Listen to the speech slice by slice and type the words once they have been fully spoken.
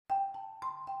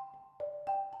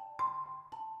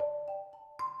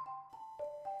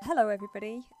Hello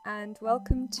everybody and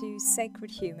welcome to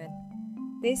Sacred Human.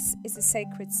 This is a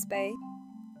sacred space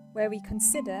where we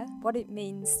consider what it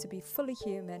means to be fully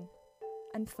human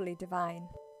and fully divine.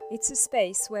 It's a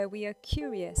space where we are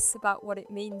curious about what it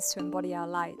means to embody our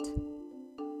light.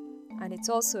 And it's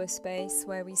also a space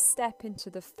where we step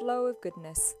into the flow of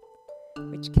goodness,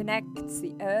 which connects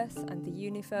the earth and the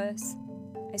universe,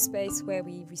 a space where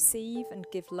we receive and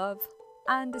give love,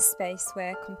 and a space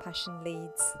where compassion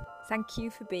leads. Thank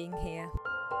you for being here.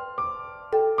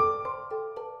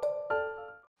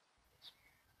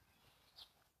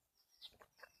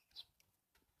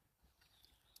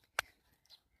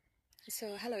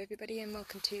 So hello everybody and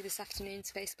welcome to this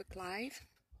afternoon's Facebook Live.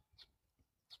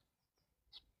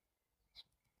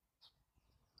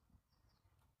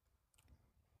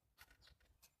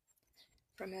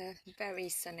 From a very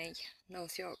sunny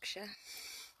North Yorkshire.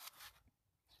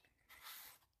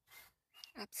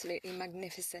 Absolutely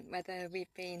magnificent weather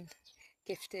we've been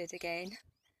gifted again.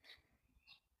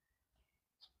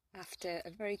 After a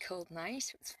very cold night.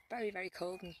 It's very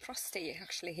cold and frosty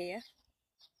actually here.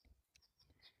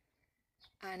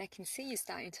 And I can see you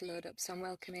starting to load up, so I'm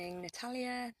welcoming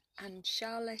Natalia and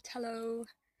Charlotte, hello,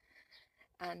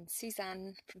 and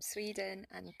Suzanne from Sweden,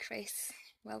 and Chris,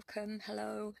 welcome,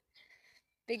 hello.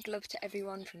 Big love to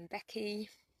everyone from Becky,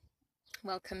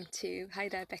 welcome to, hi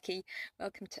there Becky,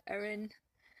 welcome to Erin,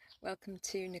 welcome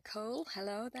to Nicole,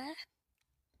 hello there.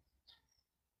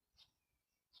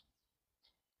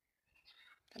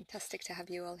 Fantastic to have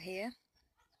you all here.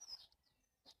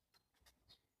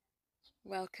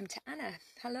 Welcome to Anna,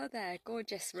 hello there,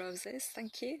 gorgeous roses,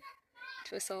 thank you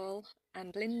to us all,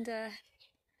 and Linda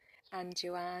and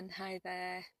Joanne, hi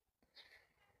there.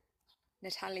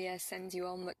 Natalia sends you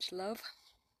all much love,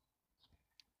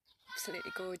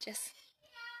 absolutely gorgeous.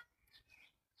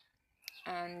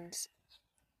 And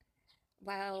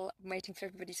while I'm waiting for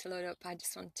everybody to load up, I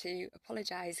just want to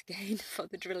apologise again for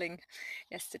the drilling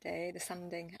yesterday, the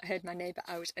sanding. I heard my neighbour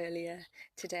out earlier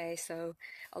today, so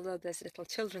although there's little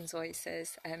children's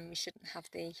voices, we shouldn't have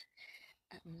the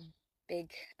big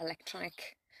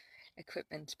electronic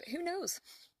equipment, but who knows?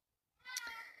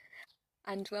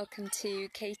 And welcome to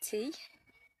Katie.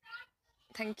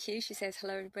 Thank you. She says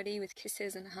hello everybody with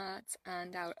kisses and hearts,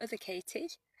 and our other Katie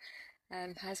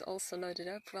has also loaded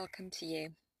up. Welcome to you.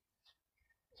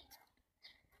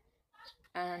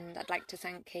 And I'd like to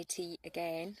thank Katie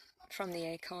again from the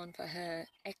Acorn for her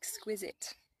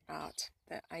exquisite art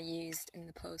that I used in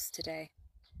the post today.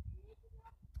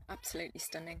 Absolutely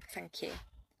stunning, thank you.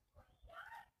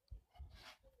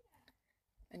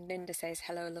 And Linda says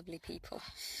hello lovely people.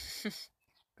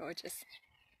 Gorgeous.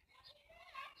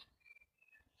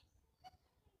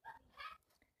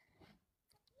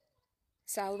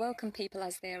 So I'll welcome people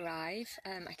as they arrive.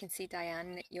 I can see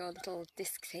Diane, your little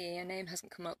discs here, your name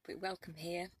hasn't come up, but welcome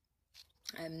here.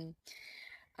 And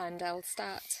I'll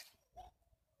start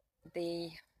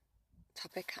the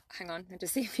topic. Hang on, I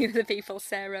just see a few of the people.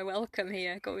 Sarah, welcome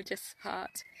here, gorgeous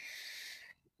heart.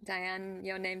 Diane,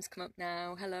 your name's come up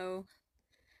now, hello.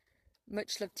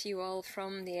 Much love to you all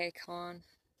from the Acorn.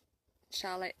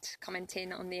 Charlotte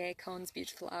commenting on the Acorn's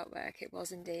beautiful artwork, it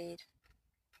was indeed.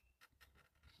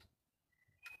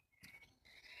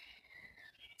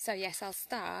 So yes, I'll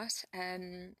start.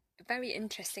 Very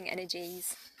interesting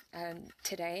energies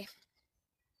today.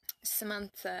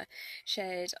 Samantha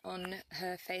shared on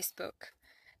her Facebook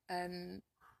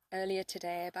earlier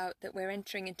today about that we're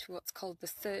entering into what's called the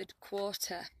third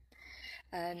quarter,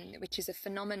 which is a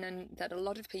phenomenon that a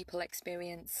lot of people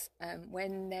experience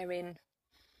when they're in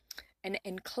an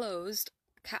enclosed,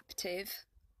 captive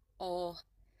or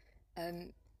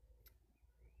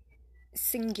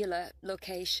singular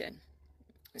location.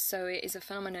 So it is a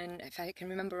phenomenon, if I can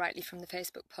remember rightly from the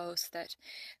Facebook post, that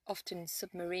often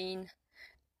submarine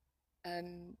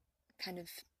kind of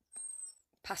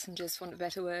passengers, for want of a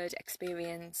better word,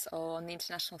 experience, or on the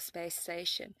International Space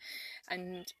Station.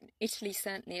 And Italy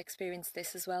certainly experienced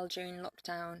this as well during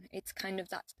lockdown. It's kind of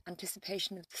that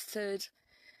anticipation of the third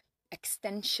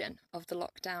extension of the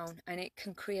lockdown, and it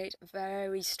can create a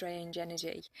very strange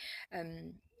energy,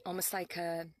 almost like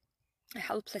a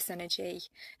helpless energy,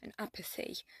 an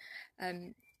apathy,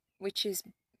 which is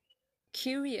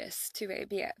curious to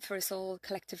be for us all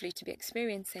collectively to be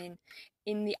experiencing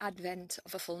in the advent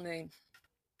of a full moon.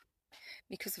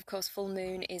 Because of course full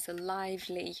moon is a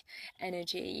lively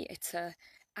energy, it's a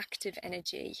active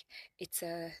energy, it's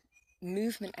a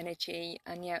movement energy,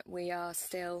 and yet we are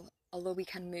still, although we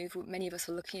can move, many of us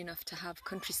are lucky enough to have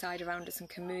countryside around us and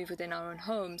can move within our own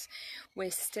homes,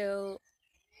 we're still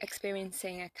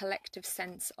experiencing a collective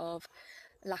sense of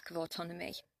lack of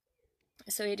autonomy.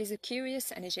 So it is a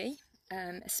curious energy,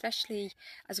 especially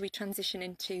as we transition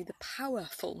into the power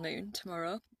full moon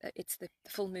tomorrow. It's the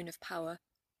full moon of power.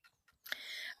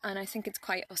 And I think it's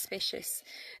quite auspicious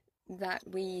that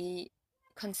we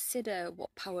consider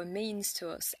what power means to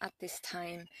us at this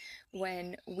time,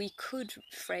 when we could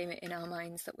frame it in our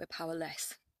minds that we're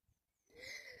powerless.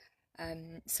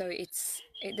 So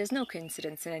there's no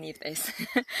coincidence in any of this,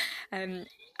 and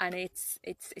it's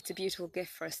a beautiful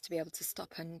gift for us to be able to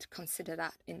stop and consider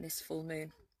that in this full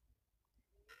moon.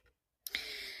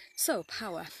 So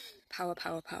power.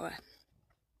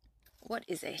 What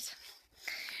is it?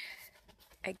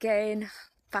 Again,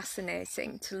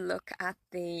 fascinating to look at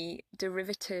the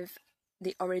derivative,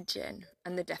 the origin,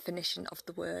 and the definition of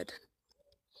the word.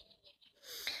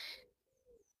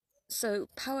 So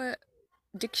power,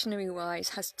 dictionary-wise,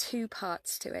 has two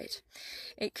parts to it.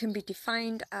 It can be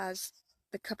defined as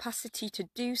the capacity to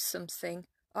do something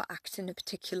or act in a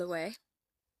particular way,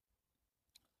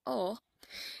 or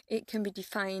it can be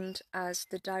defined as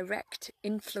the direct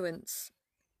influence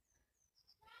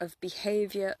of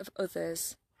behaviour of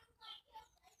others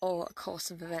or a course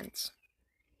of events.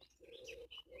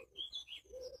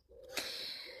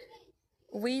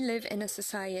 We live in a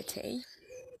society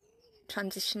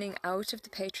transitioning out of the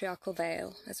patriarchal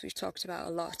veil, as we've talked about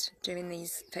a lot during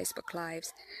these Facebook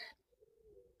Lives,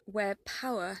 where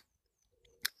power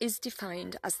is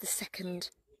defined as the second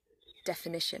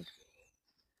definition: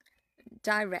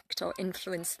 direct or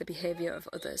influence the behaviour of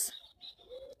others.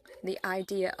 The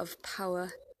idea of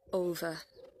power over.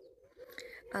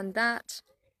 And that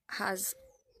has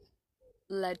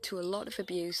led to a lot of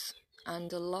abuse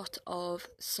and a lot of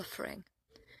suffering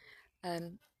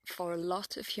for a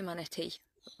lot of humanity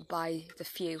by the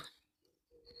few.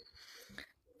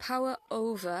 Power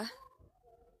over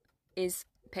is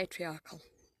patriarchal.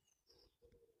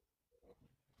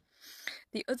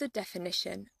 The other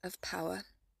definition of power,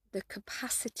 the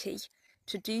capacity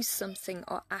to do something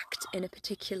or act in a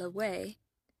particular way,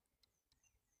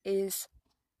 is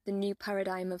the new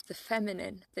paradigm of the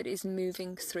feminine that is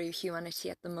moving through humanity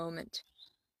at the moment.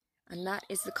 And that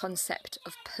is the concept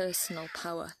of personal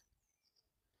power.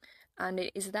 And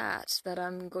it is that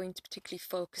I'm going to particularly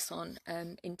focus on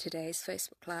in today's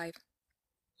Facebook Live.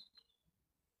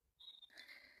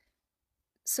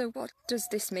 So what does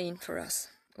this mean for us?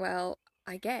 Well,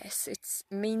 I guess it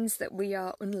means that we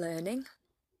are unlearning,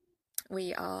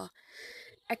 we are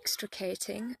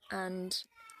extricating and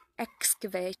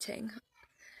excavating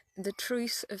the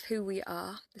truth of who we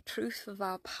are, the truth of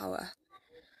our power,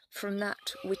 from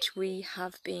that which we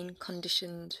have been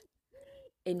conditioned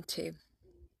into.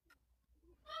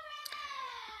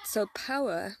 So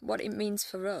power, what it means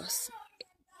for us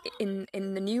in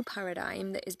the new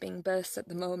paradigm that is being birthed at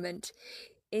the moment,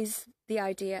 is the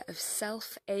idea of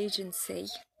self-agency.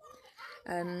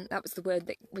 That was the word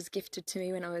that was gifted to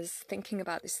me when I was thinking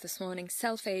about this morning.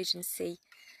 Self-agency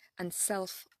and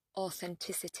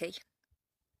self-authenticity.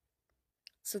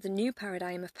 So the new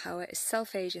paradigm of power is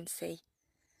self-agency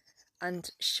and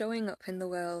showing up in the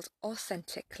world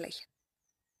authentically,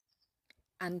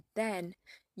 and then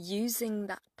using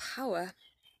that power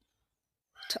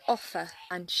to offer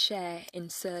and share in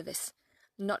service,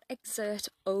 not exert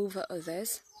over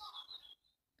others,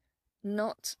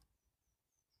 not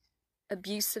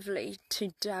abusively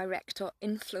to direct or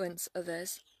influence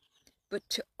others, but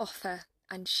to offer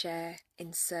and share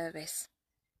in service.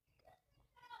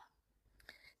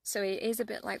 So it is a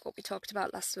bit like what we talked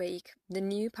about last week. The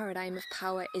new paradigm of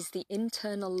power is the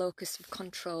internal locus of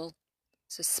control,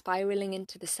 so spiraling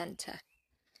into the centre,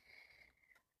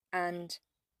 and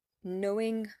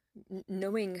knowing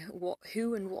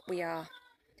who and what we are,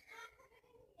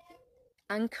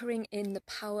 anchoring in the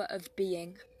power of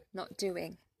being, not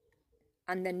doing,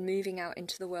 and then moving out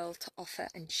into the world to offer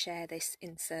and share this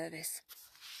in service.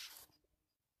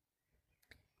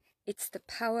 It's the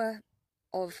power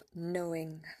of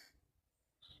knowing.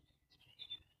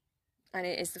 And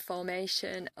it is the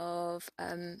formation of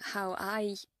how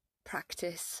I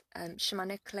practice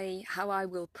shamanically, how I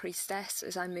will priestess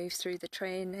as I move through the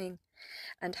training,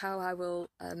 and how I will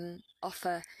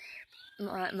offer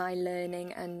my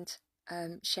learning and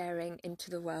sharing into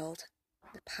the world.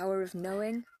 The power of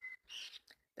knowing,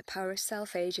 the power of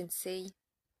self-agency,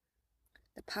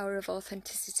 the power of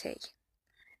authenticity,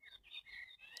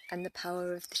 and the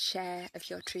power of the share of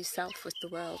your true self with the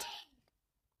world.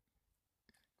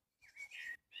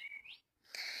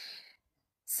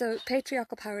 So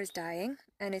patriarchal power is dying,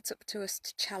 and it's up to us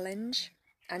to challenge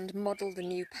and model the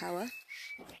new power.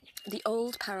 The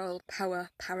old power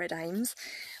paradigms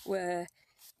were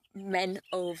men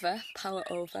over, power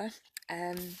over,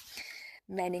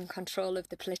 men in control of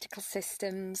the political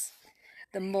systems,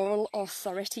 the moral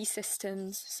authority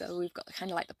systems. So we've got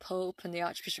kind of like the Pope and the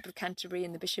Archbishop of Canterbury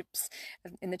and the bishops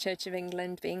in the Church of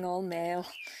England being all male.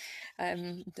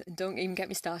 Don't even get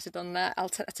me started on that.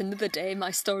 That's another day,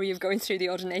 my story of going through the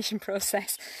ordination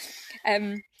process.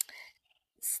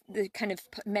 The kind of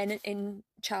men in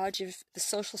charge of the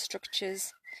social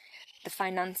structures, the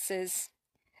finances,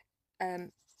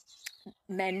 men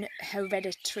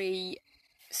inheriting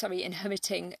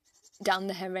down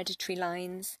the hereditary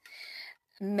lines,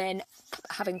 men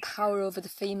having power over the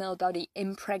female body,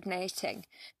 impregnating,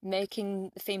 making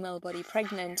the female body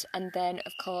pregnant, and then,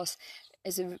 of course,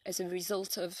 as a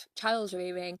result of child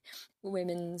rearing,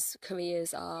 women's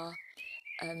careers are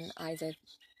either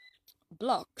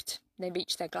blocked, they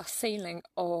reach their glass ceiling,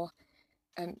 or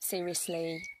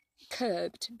seriously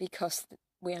curbed because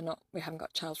we haven't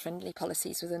got child-friendly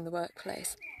policies within the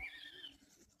workplace.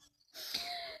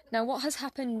 Now, what has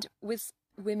happened with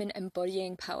women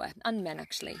embodying power, and men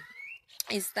actually,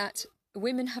 is that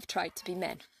women have tried to be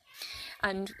men.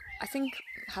 And I think,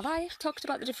 have I talked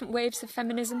about the different waves of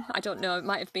feminism? I don't know, it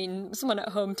might have been someone at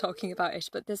home talking about it,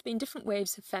 but there's been different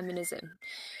waves of feminism.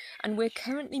 And we're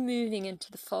currently moving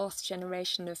into the 4th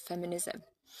generation of feminism,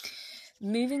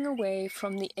 moving away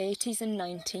from the 80s and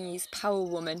 90s power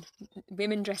woman,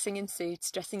 women dressing in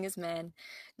suits, dressing as men.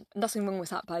 Nothing wrong with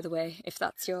that, by the way, if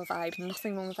that's your vibe,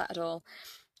 nothing wrong with that at all.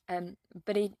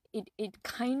 But it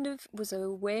kind of was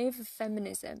a wave of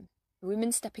feminism,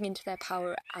 women stepping into their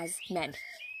power as men.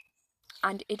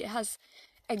 And it has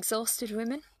exhausted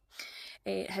women.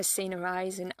 It has seen a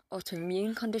rise in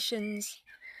autoimmune conditions,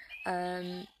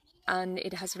 and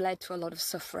it has led to a lot of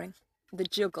suffering. The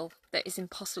juggle that is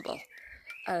impossible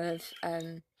of,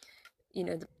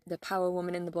 the power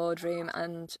woman in the boardroom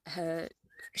and her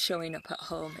showing up at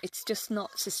home. It's just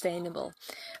not sustainable,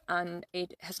 and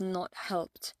it has not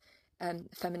helped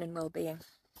feminine well-being.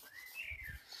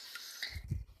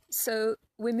 So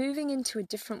we're moving into a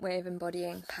different way of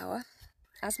embodying power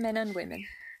as men and women.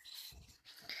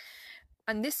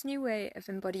 And this new way of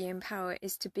embodying power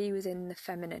is to be within the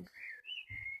feminine.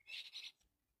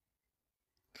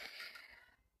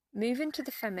 Move into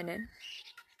the feminine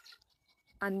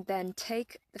and then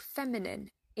take the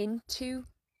feminine into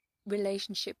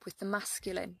relationship with the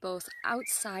masculine, both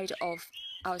outside of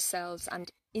ourselves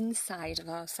and inside of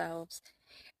ourselves,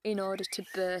 in order to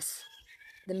birth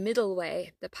the middle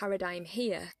way, the paradigm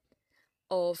here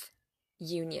of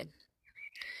union.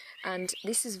 And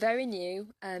this is very new.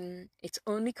 It's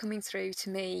only coming through to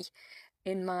me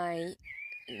in my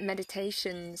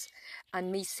meditations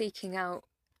and me seeking out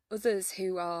others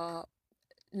who are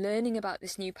learning about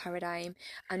this new paradigm,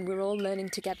 and we're all learning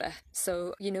together.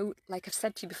 So, like I've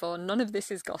said to you before, none of this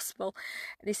is gospel.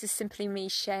 This is simply me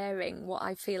sharing what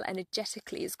I feel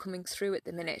energetically is coming through at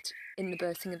the minute in the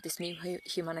birthing of this new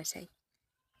humanity.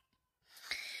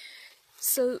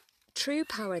 So true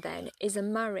power then is a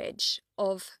marriage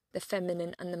of the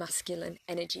feminine and the masculine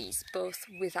energies, both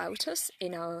without us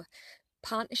in our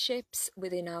partnerships,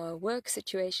 within our work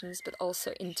situations, but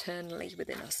also internally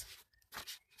within us.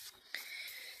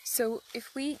 So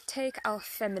if we take our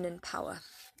feminine power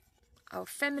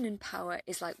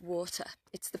is like water.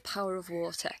 It's the power of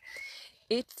water.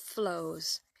 It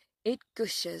flows, it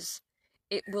gushes,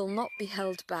 it will not be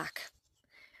held back.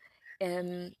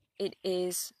 It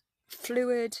is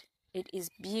fluid, it is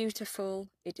beautiful,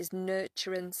 it is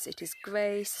nurturance, it is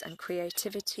grace and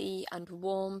creativity and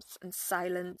warmth and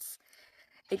silence.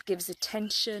 It gives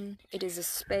attention, it is a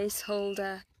space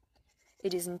holder,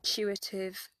 it is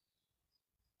intuitive,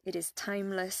 it is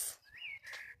timeless,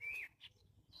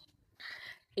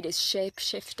 it is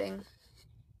shape-shifting,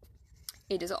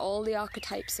 it is all the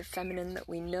archetypes of feminine that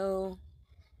we know.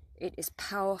 It is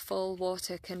powerful.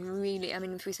 Water can really,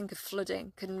 if we think of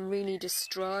flooding, can really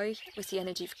destroy with the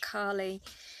energy of Kali.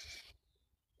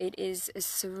 It is as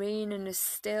serene and as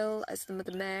still as the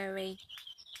Mother Mary.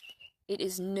 It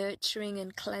is nurturing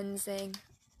and cleansing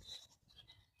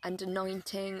and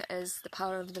anointing as the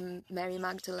power of the Mary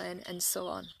Magdalene, and so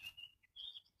on.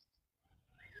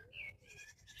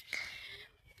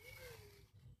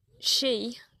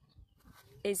 She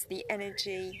is the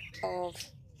energy of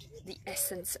the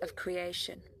essence of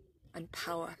creation and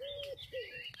power.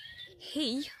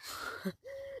 He,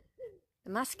 the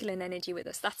masculine energy with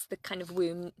us, that's the kind of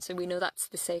womb, so we know that's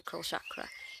the sacral chakra.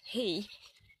 He,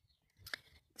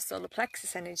 the solar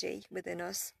plexus energy within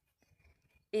us,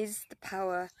 is the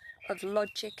power of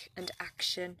logic and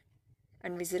action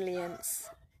and resilience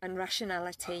and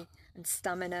rationality and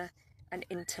stamina and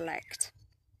intellect.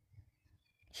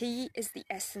 He is the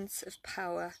essence of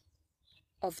power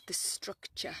of the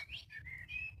structure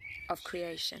of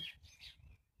creation.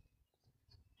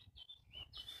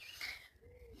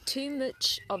 too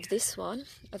much of this one,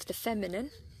 of the feminine,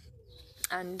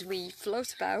 and we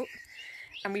float about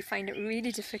and we find it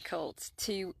really difficult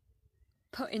to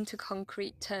put into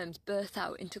concrete terms, birth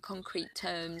out into concrete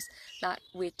terms, that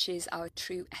which is our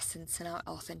true essence and our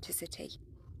authenticity.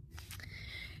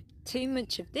 Too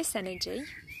much of this energy,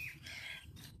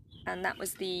 and that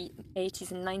was the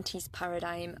 80s and 90s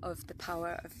paradigm of the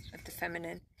power of the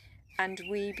feminine, and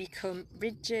we become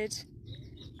rigid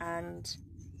and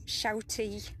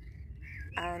shouty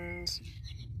and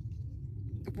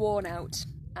worn out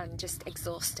and just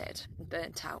exhausted and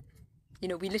burnt out. You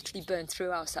know, we literally burn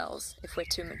through ourselves if we're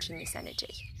too much in this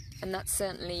energy. And that's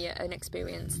certainly an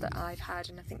experience that I've had,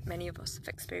 and I think many of us have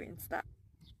experienced that.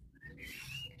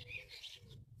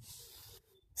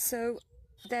 So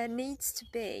there needs to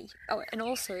be, oh, and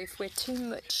also if we're too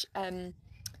much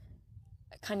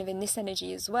kind of in this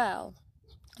energy as well,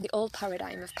 the old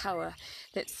paradigm of power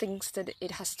that thinks that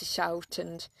it has to shout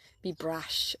and be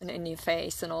brash and in your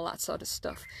face and all that sort of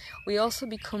stuff, we also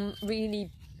become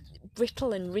really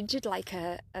brittle and rigid, like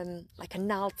a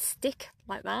gnarled stick,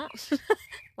 like that.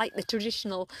 Like the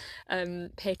traditional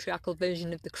patriarchal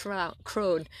version of the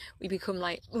crone. We become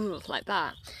like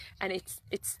that, and it's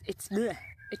bleh.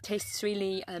 It tastes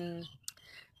really,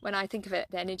 when I think of it,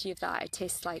 the energy of that, it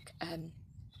tastes like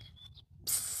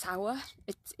sour.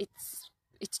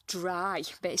 It's dry,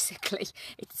 basically.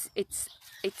 It's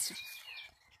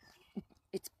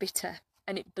bitter,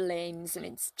 and it blames, and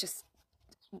it's just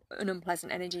an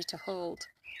unpleasant energy to hold.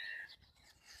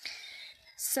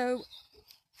 So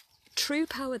true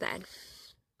power then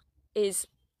is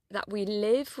that we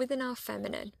live within our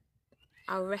feminine,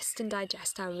 our rest and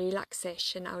digest, our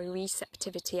relaxation, our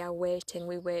receptivity, our waiting.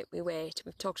 We wait.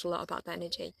 We've talked a lot about the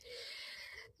energy.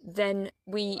 Then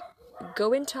we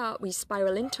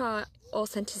spiral into our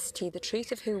authenticity, the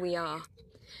truth of who we are,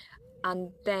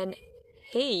 and then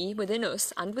he, within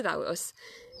us and without us,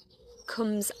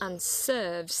 comes and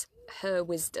serves her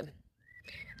wisdom.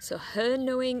 So her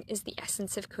knowing is the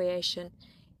essence of creation.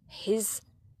 His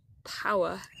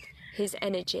power, his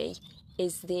energy,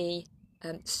 is the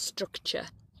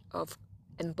structure of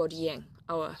embodying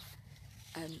our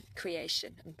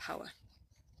creation and power.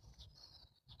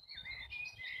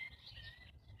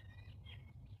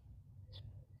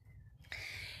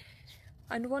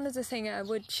 And one other thing I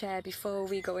would share before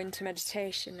we go into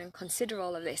meditation and consider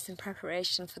all of this in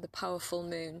preparation for the powerful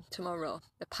moon tomorrow,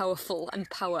 the powerful and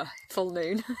powerful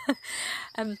moon,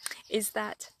 is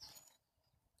that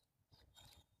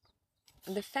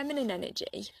the feminine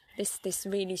energy, this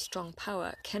really strong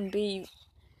power, can be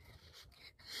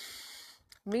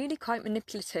really quite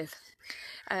manipulative.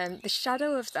 The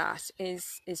shadow of that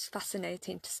is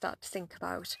fascinating to start to think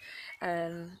about.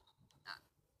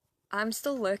 I'm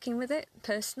still working with it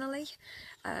personally,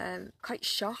 quite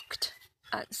shocked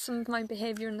at some of my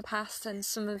behaviour in the past and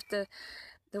some of the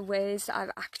ways that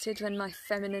I've acted when my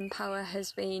feminine power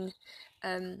has been,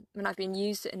 when I've been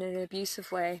used in an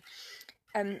abusive way.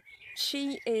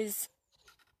 She is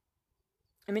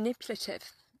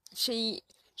manipulative. She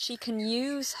can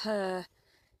use her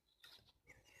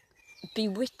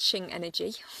bewitching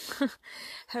energy,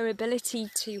 her ability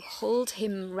to hold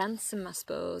him ransom, I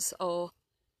suppose, or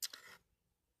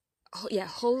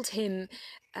hold him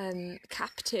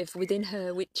captive within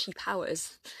her witchy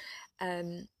powers,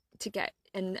 to get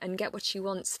and get what she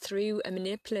wants through a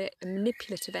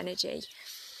manipulative energy.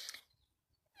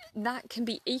 That can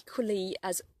be equally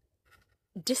as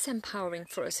disempowering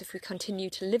for us if we continue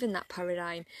to live in that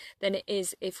paradigm than it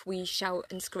is if we shout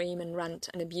and scream and rant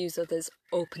and abuse others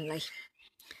openly.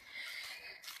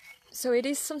 So it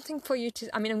is something for you to,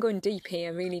 I mean, I'm going deep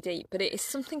here, really deep, but it is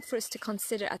something for us to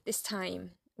consider at this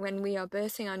time when we are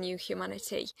birthing our new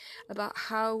humanity, about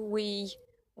how we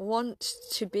want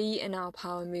to be in our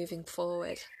power moving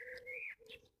forward.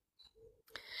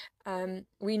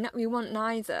 We want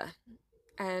neither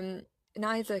kind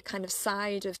of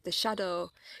side of the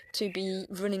shadow to be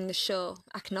running the show.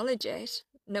 Acknowledge it,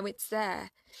 know it's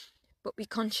there, but be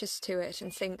conscious to it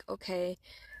and think, okay,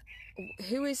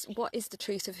 what is the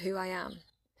truth of who I am?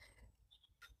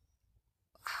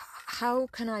 How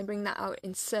can I bring that out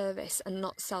in service and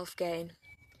not self-gain?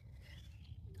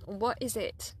 What is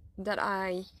it that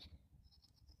I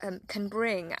can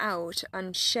bring out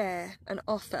and share and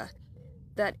offer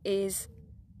that is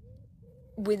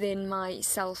within my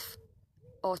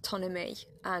self-autonomy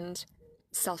and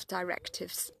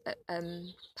self-directive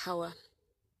power?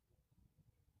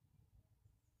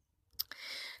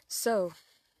 So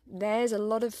there's a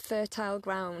lot of fertile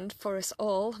ground for us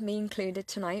all, me included,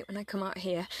 tonight when I come out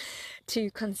here,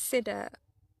 to consider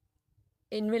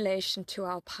in relation to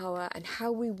our power and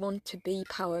how we want to be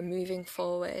power moving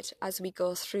forward as we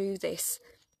go through this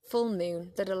full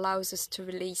moon that allows us to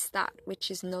release that which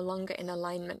is no longer in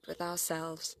alignment with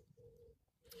ourselves.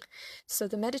 So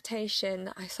the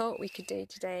meditation I thought we could do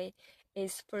today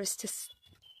is for us to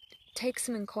take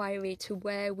some inquiry to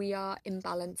where we are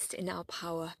imbalanced in our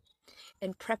power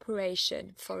in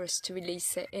preparation for us to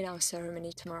release it in our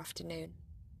ceremony tomorrow afternoon.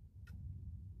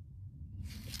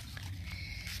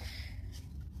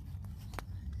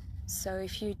 So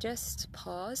if you just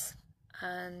pause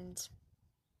and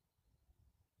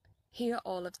hear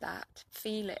all of that,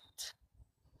 feel it,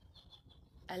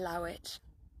 allow it.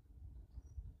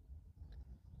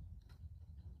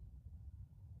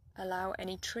 Allow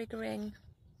any triggering,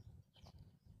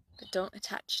 but don't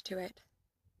attach to it.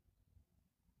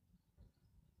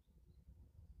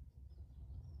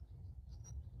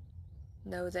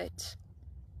 Know that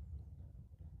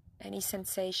any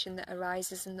sensation that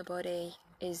arises in the body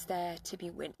is there to be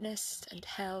witnessed and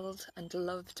held and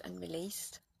loved and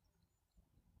released.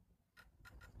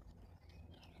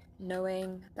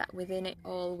 Knowing that within it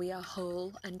all we are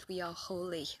whole and we are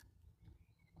holy.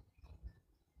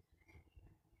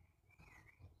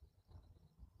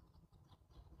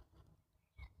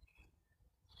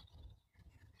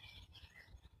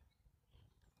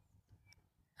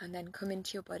 And then come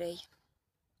into your body.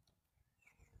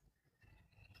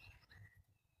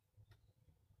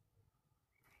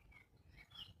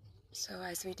 So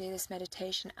as we do this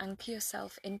meditation, anchor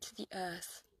yourself into the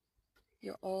earth.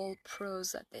 You're all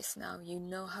pros at this now. You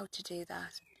know how to do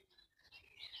that.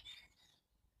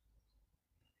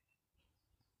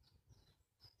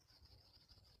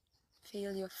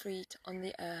 Feel your feet on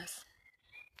the earth.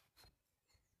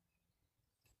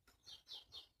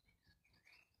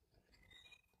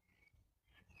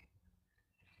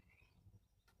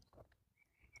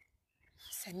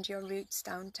 Send your roots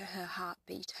down to her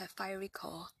heartbeat, her fiery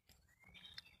core.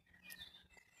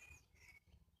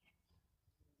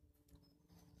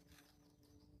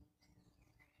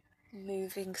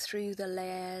 Moving through the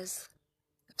layers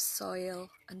of soil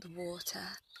and water.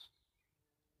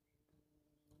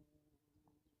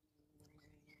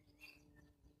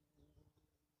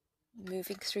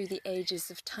 Moving through the ages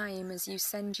of time as you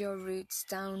send your roots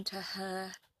down to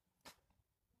her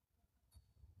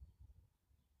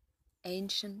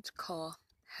ancient core,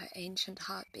 her ancient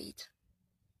heartbeat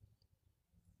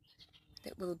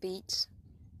that will beat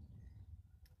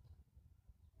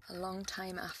a long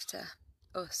time after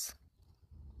us.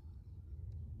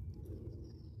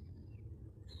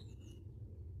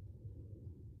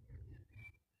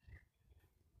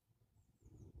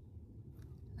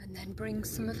 And then bring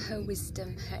some of her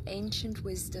wisdom, her ancient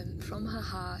wisdom from her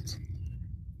heart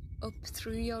up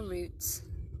through your roots,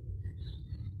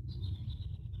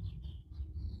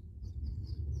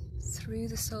 through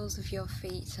the soles of your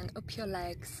feet and up your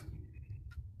legs.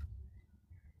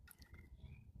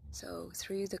 So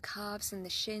through the calves and the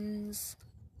shins,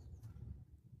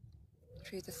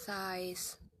 through the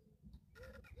thighs,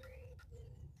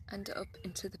 and up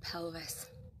into the pelvis.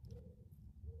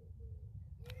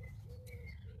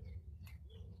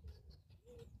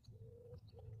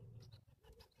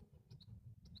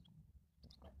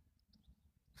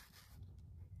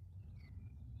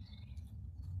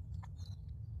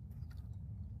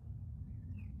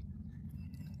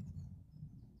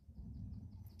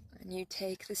 And you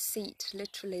take the seat,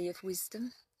 literally, of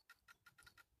wisdom,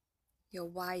 your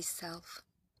wise self,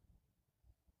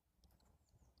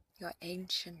 your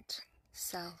ancient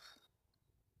self,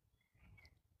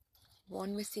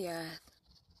 one with the earth,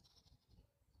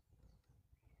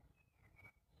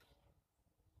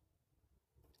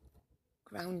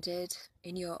 grounded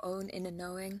in your own inner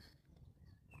knowing,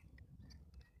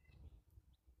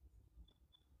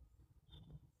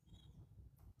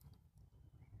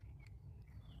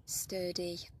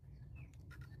 sturdy,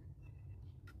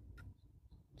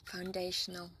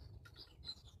 foundational,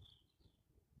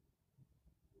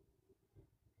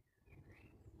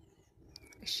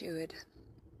 assured.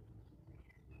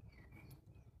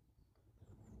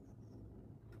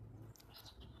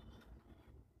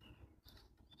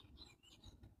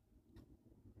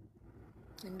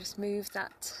 And just move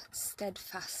that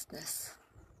steadfastness,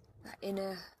 that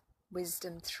inner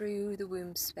wisdom through the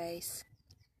womb space,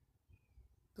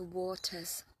 the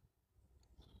waters,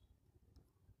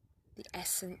 the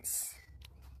essence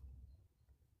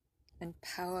and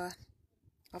power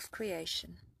of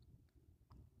creation.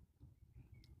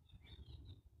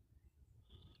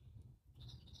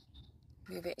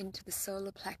 Move it into the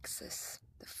solar plexus,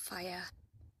 the fire,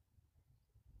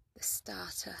 the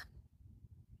starter,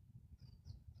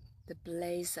 the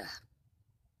blazer,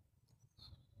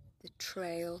 the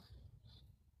trail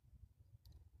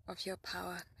of your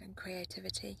power and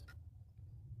creativity.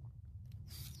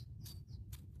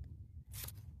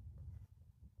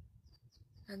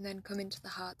 And then come into the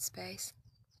heart space.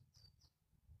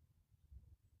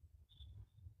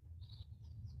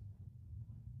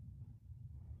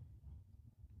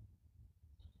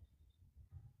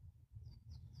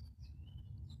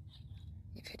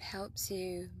 If it helps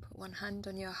you, put one hand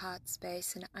on your heart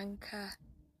space and anchor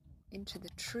into the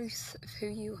truth of who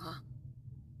you are.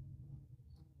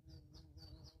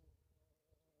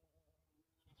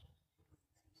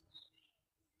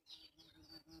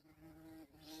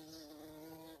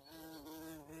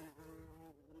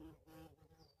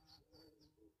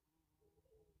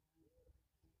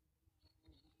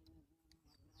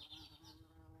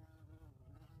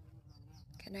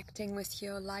 Connecting with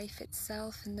your life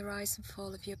itself and the rise and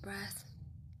fall of your breath.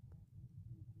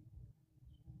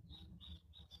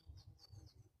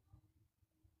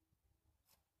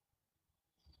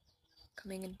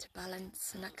 Coming into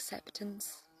balance and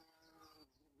acceptance.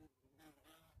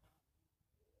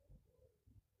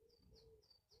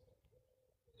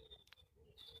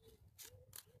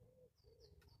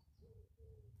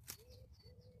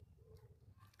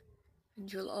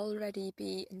 And you'll already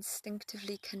be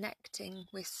instinctively connecting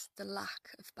with the lack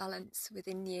of balance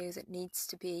within you that needs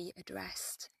to be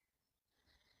addressed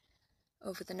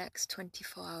over the next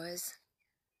 24 hours.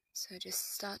 So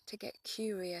just start to get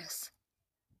curious.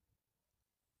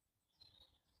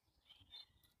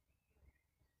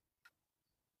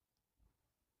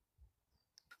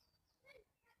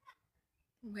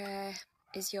 Where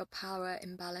is your power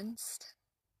imbalanced?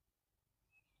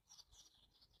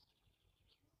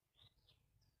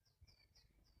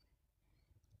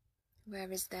 Where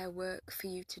is there work for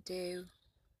you to do,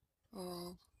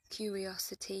 or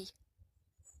curiosity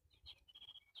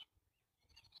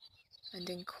and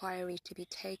inquiry to be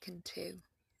taken to?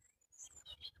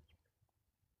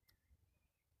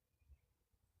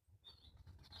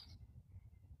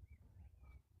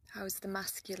 How is the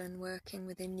masculine working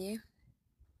within you?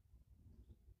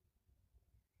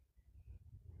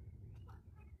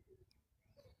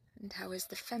 And how is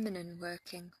the feminine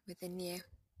working within you?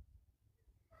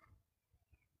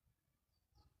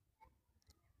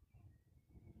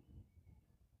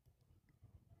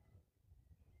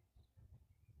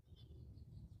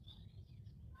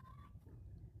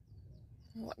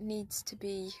 What needs to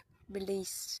be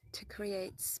released to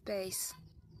create space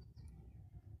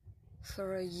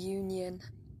for a union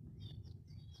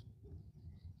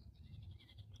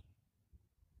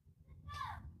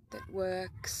that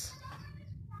works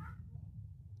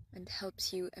and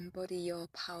helps you embody your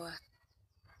power?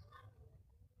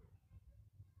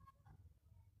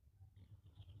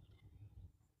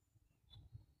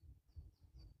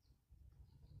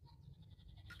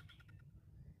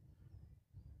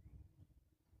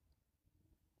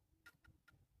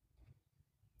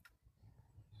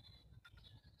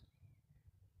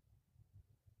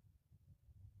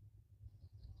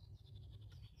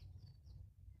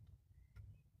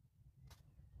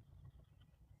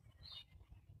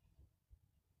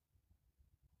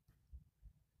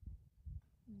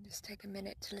 Just take a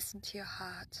minute to listen to your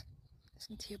heart,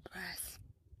 listen to your breath,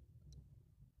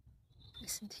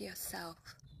 listen to yourself.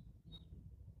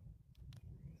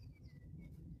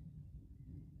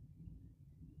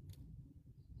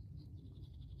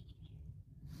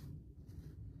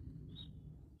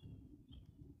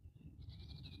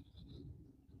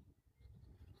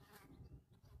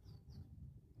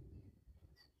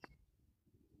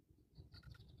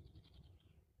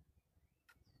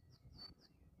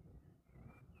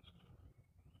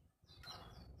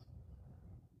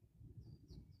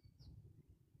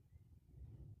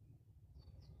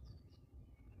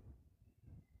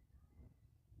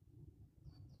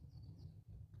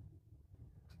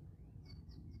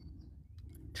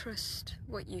 Trust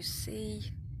what you see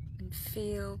and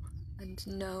feel and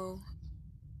know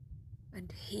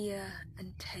and hear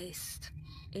and taste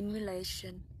in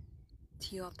relation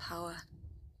to your power.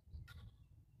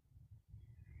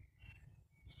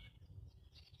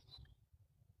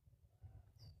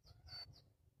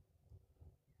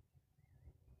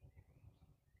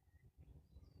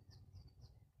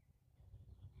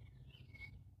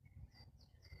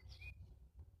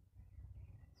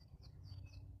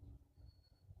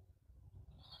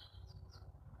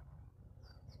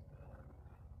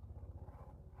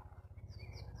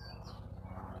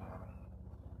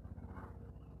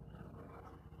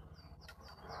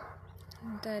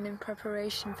 And then in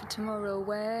preparation for tomorrow,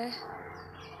 where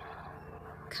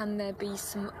can there be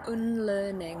some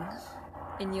unlearning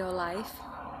in your life?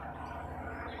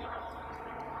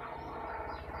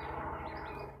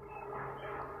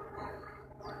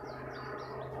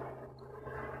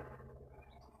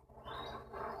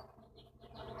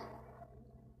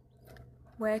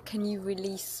 Where can you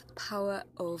release power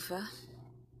over?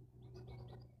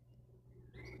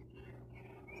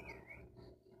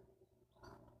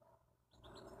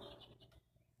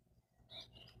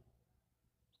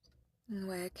 And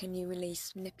where can you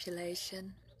release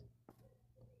manipulation?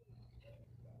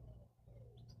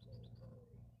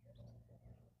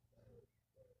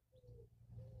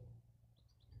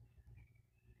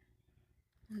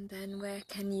 And then where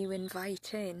can you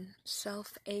invite in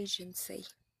self-agency?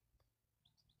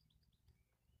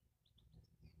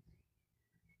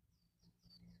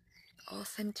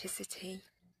 Authenticity.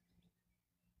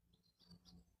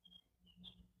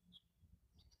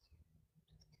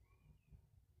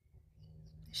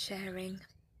 Sharing.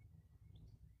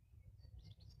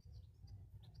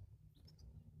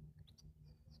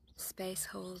 Space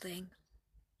holding.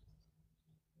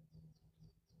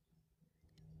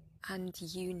 And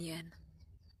union.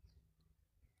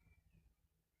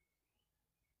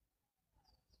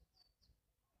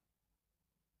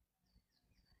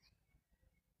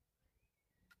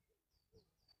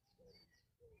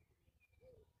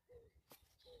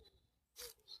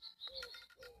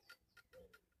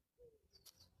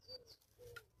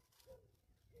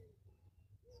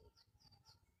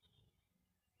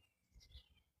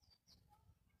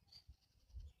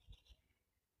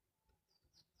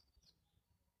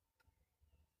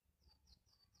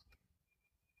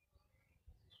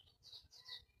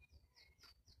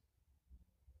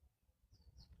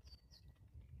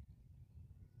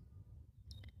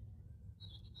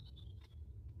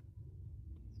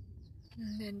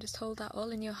 And then just hold that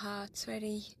all in your heart,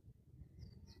 ready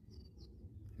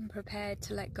and prepared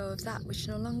to let go of that which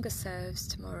no longer serves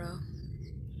tomorrow.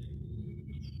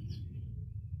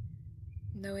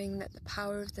 Knowing that the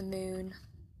power of the moon,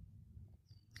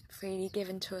 freely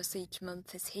given to us each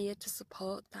month, is here to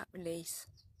support that release.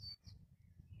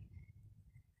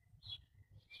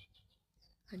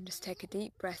 And just take a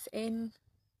deep breath in,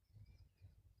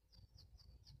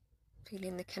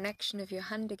 feeling the connection of your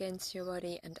hand against your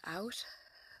body, and out.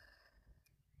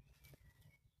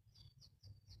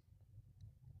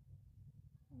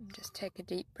 And just take a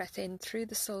deep breath in through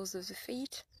the soles of the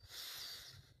feet.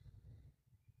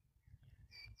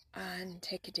 And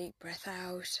take a deep breath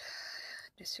out.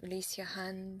 Just release your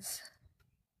hands.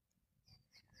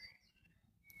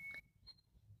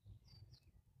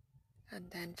 And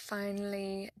then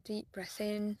finally, deep breath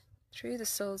in through the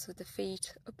soles of the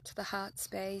feet up to the heart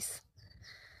space.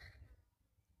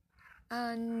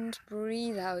 And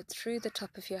breathe out through the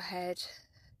top of your head,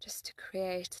 just to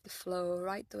create the flow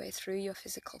right the way through your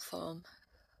physical form.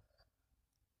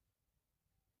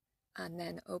 And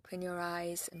then open your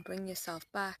eyes and bring yourself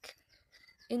back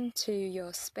into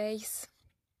your space.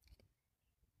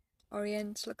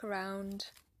 Orient, look around.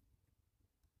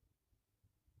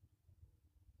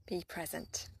 Be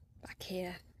present, back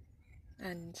here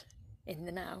and in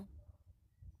the now.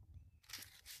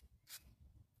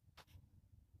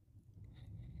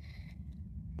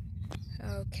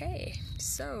 Okay,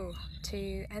 so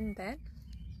to end then,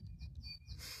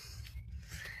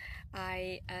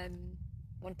 I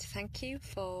want to thank you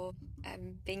for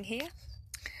being here,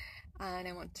 and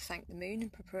I want to thank the moon in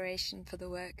preparation for the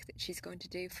work that she's going to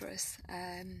do for us.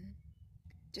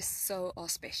 Just so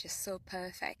auspicious, so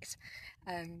perfect,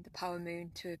 the power moon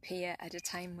to appear at a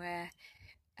time where,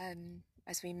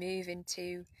 as we move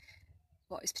into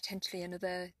what is potentially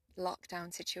another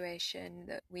lockdown situation,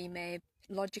 that we may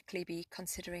logically be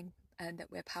considering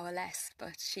that we're powerless,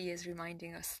 but she is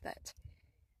reminding us that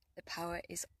the power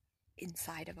is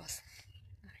inside of us.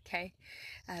 Okay,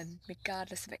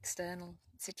 regardless of external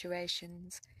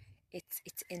situations,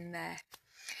 it's in there.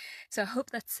 So I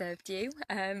hope that served you.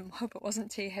 Hope it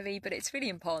wasn't too heavy, but it's really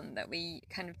important that we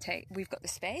kind of we've got the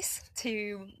space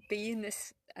to be in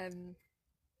this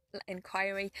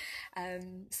inquiry.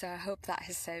 So I hope that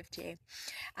has served you.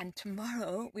 And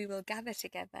tomorrow we will gather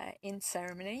together in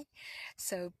ceremony.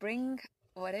 So bring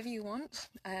whatever you want,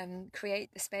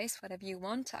 create the space, whatever you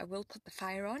want. I will put the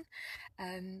fire on,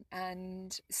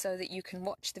 and so that you can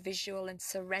watch the visual and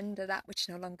surrender that which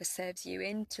no longer serves you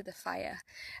into the fire,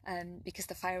 because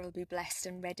the fire will be blessed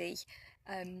and ready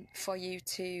for you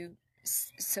to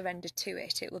surrender to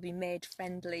it. It will be made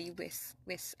friendly with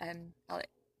I'll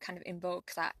kind of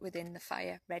invoke that within the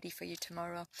fire, ready for you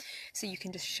tomorrow, so you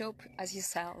can just show up as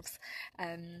yourselves,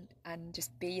 and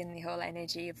just be in the whole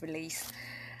energy of release,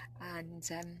 and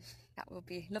that will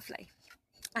be lovely.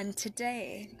 And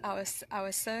today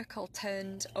our circle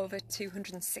turned over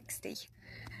 260,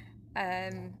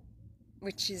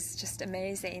 which is just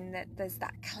amazing that there's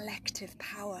that collective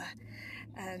power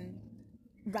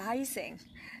rising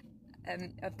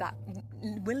of that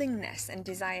willingness and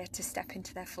desire to step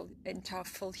into our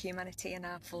full humanity and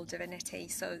our full divinity.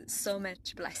 So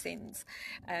much blessings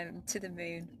to the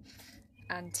moon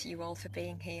and to you all for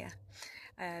being here.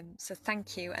 So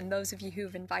thank you, and those of you who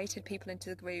have invited people into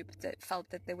the group that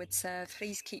felt that they would serve,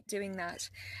 please keep doing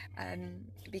that,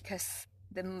 because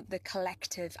the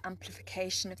collective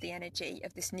amplification of the energy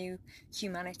of this new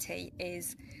humanity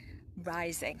is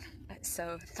rising.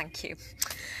 So thank you,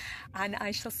 and I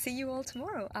shall see you all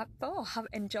tomorrow at 4.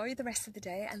 Enjoy the rest of the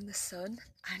day and the sun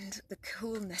and the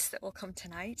coolness that will come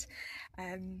tonight,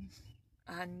 and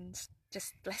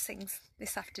just blessings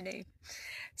this afternoon.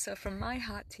 So from my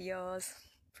heart to yours,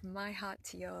 from my heart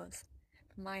to yours,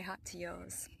 from my heart to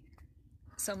yours,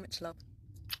 so much love.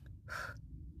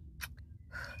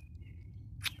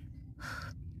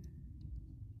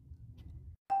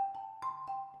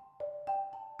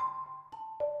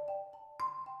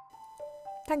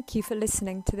 Thank you for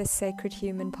listening to this Sacred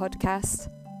Human podcast,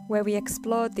 where we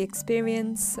explored the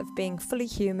experience of being fully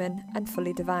human and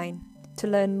fully divine. To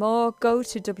learn more, go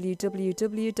to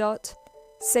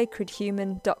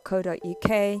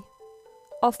www.sacredhuman.co.uk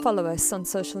or follow us on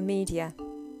social media.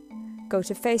 Go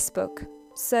to Facebook,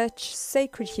 search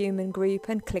Sacred Human Group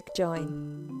and click join.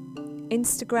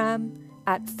 Instagram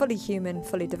at Fully Human,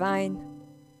 Fully Divine,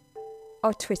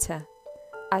 or Twitter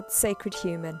at Sacred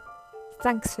Human.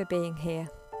 Thanks for being here.